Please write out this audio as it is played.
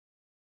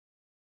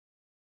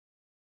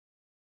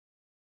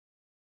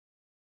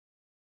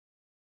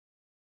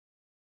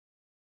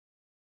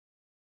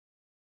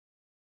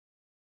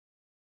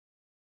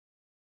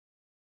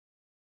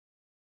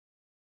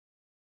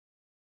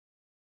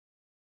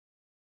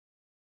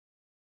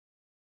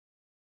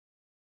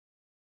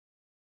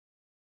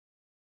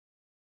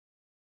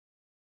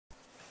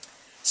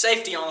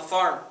Safety on the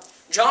farm.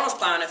 John was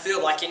plowing a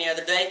field like any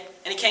other day,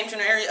 and he came to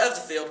an area of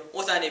the field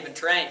with uneven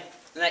terrain.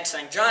 The next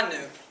thing John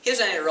knew, he was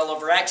in a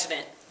rollover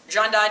accident.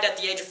 John died at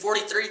the age of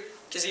 43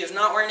 because he was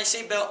not wearing a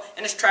seatbelt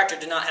and his tractor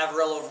did not have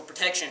rollover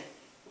protection.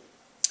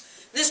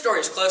 This story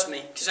is close to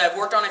me because I have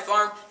worked on a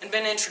farm and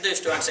been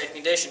introduced to unsafe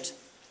conditions.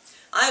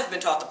 I have been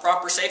taught the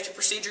proper safety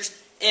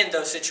procedures in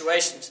those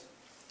situations.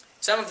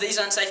 Some of these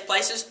unsafe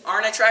places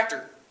are in a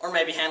tractor, or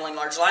maybe handling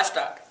large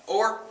livestock,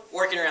 or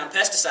working around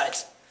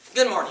pesticides.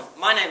 Good morning,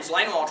 my name is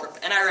Lane Waltrop,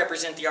 and I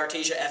represent the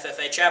Artesia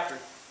FFA chapter.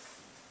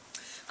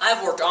 I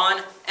have worked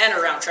on and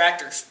around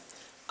tractors.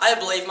 I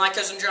believe my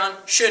cousin John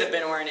should have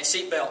been wearing a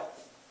seatbelt.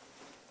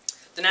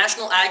 The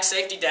National Ag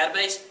Safety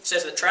Database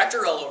says that tractor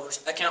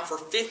rollovers account for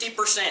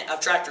 50% of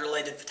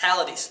tractor-related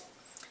fatalities.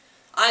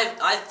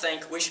 I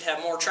think we should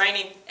have more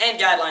training and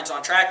guidelines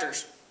on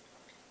tractors.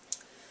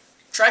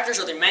 Tractors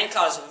are the main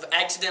cause of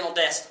accidental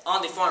deaths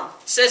on the farm,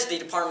 says the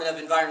Department of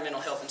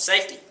Environmental Health and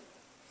Safety.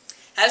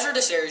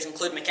 Hazardous areas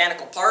include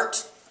mechanical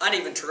parts,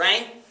 uneven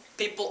terrain,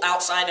 people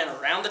outside and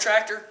around the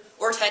tractor,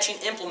 or attaching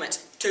implements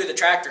to the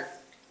tractor.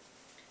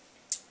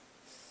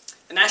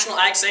 The National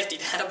Ag Safety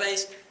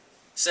Database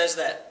says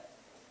that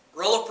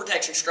rollover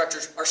protection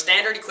structures are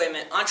standard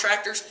equipment on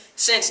tractors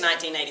since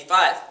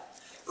 1985.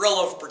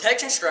 Rollover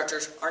protection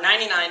structures are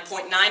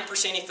 99.9%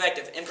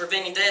 effective in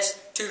preventing deaths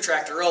to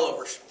tractor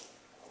rollovers.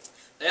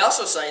 They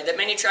also say that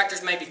many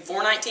tractors made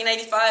before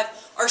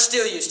 1985 are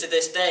still used to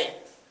this day.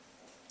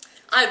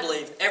 I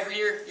believe every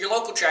year your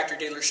local tractor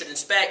dealer should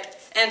inspect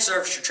and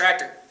service your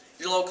tractor.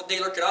 Your local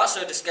dealer could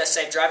also discuss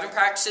safe driving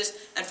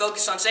practices and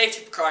focus on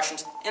safety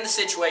precautions in the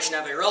situation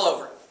of a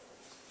rollover.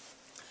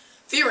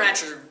 Few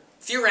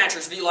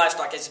ranchers view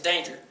livestock as a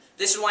danger.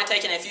 This is why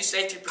taking a few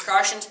safety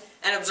precautions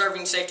and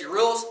observing safety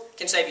rules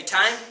can save you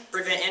time,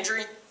 prevent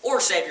injury,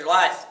 or save your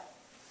life.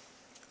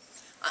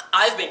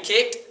 I've been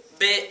kicked,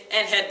 bit,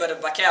 and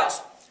headbutted by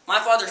cows. My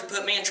father's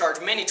put me in charge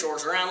of many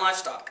chores around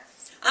livestock.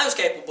 I was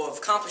capable of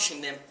accomplishing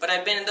them, but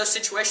I'd been in those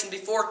situations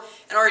before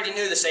and already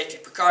knew the safety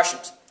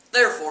precautions.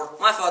 Therefore,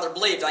 my father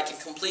believed I could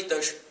complete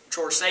those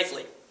chores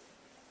safely.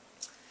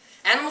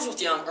 Animals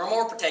with young are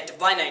more protective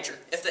by nature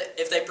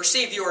if they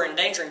perceive you are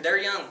endangering their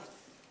young.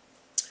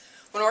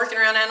 When working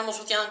around animals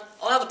with young,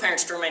 allow the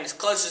parents to remain as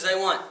close as they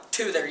want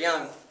to their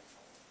young.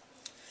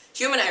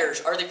 Human errors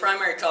are the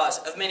primary cause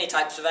of many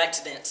types of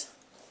accidents.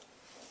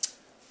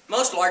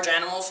 Most large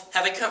animals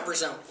have a comfort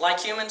zone, like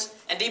humans,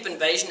 and deep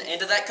invasion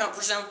into that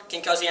comfort zone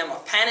can cause the animal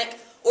to panic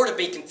or to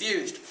be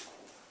confused.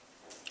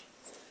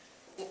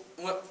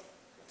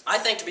 I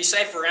think to be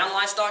safe around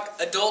livestock,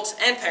 adults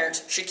and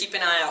parents should keep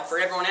an eye out for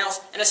everyone else,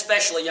 and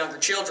especially younger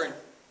children.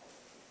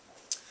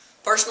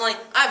 Personally,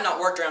 I have not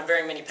worked around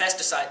very many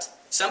pesticides.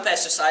 Some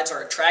pesticides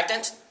are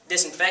attractants,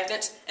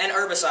 disinfectants, and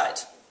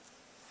herbicides.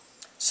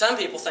 Some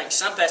people think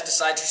some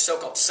pesticides are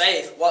so-called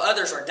safe, while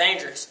others are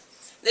dangerous.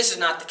 This is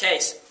not the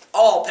case.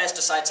 All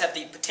pesticides have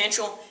the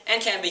potential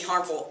and can be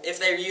harmful if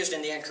they are used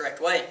in the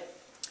incorrect way.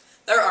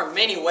 There are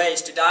many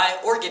ways to die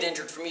or get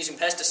injured from using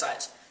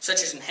pesticides,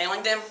 such as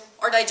inhaling them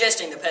or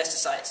digesting the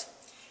pesticides.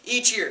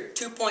 Each year,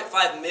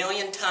 2.5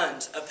 million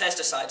tons of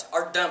pesticides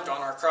are dumped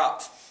on our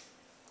crops.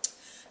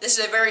 This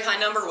is a very high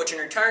number, which in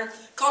return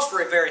calls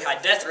for a very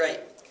high death rate.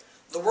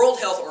 The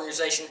World Health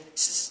Organization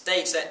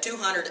states that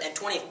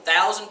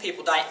 220,000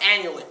 people die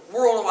annually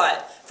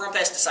worldwide from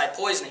pesticide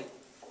poisoning.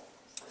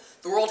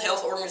 The World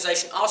Health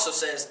Organization also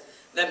says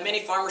that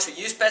many farmers who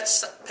use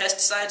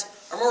pesticides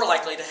are more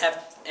likely to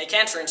have a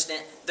cancer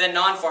incident than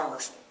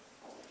non-farmers.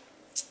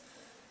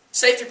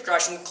 Safety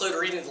precautions include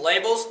reading the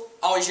labels,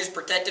 always use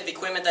protective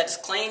equipment that is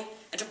clean,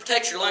 and to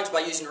protect your lungs by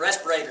using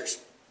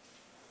respirators.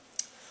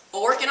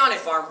 While working on a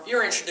farm, you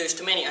are introduced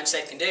to many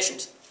unsafe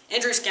conditions.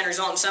 Injuries can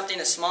result in something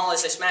as small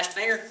as a smashed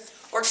finger,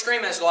 or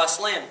extreme as a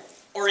lost limb,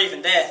 or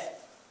even death.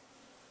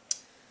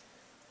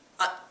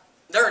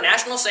 There are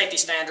national safety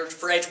standards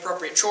for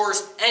age-appropriate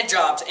chores and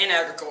jobs in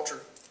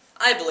agriculture.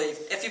 I believe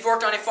if you've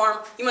worked on a farm,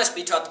 you must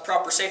be taught the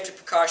proper safety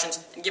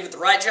precautions and given the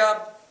right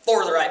job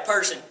for the right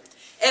person.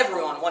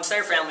 Everyone wants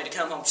their family to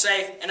come home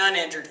safe and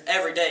uninjured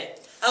every day.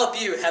 I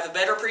hope you have a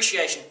better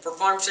appreciation for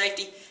farm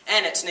safety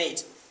and its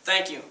needs.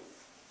 Thank you.